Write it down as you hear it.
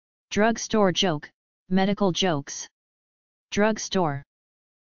Drugstore joke, medical jokes. Drugstore.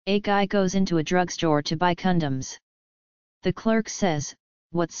 A guy goes into a drugstore to buy condoms. The clerk says,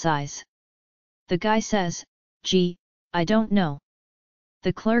 "What size?" The guy says, "Gee, I don't know."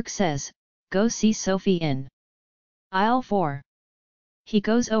 The clerk says, "Go see Sophie in aisle 4. He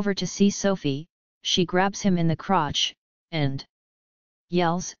goes over to see Sophie, she grabs him in the crotch, and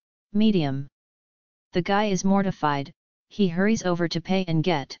yells, "Medium." The guy is mortified, he hurries over to pay and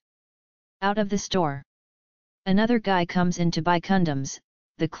get out of the store. Another guy comes in to buy condoms,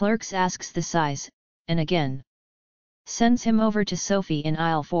 the clerk asks the size, and again sends him over to Sophie in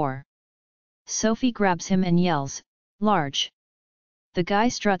aisle 4. Sophie grabs him and yells, "Large." The guy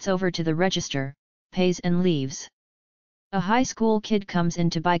struts over to the register, pays and leaves. A high school kid comes in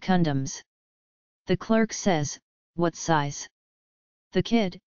to buy condoms. The clerk says, "What size?" The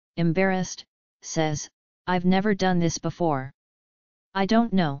kid, embarrassed, says, "I've never done this before. I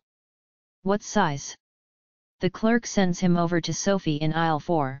don't know." "What size?" The clerk sends him over to Sophie in aisle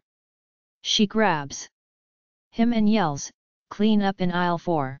 4. She grabs him and yells, "Clean up in aisle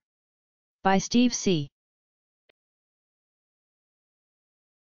 4." By Steve C.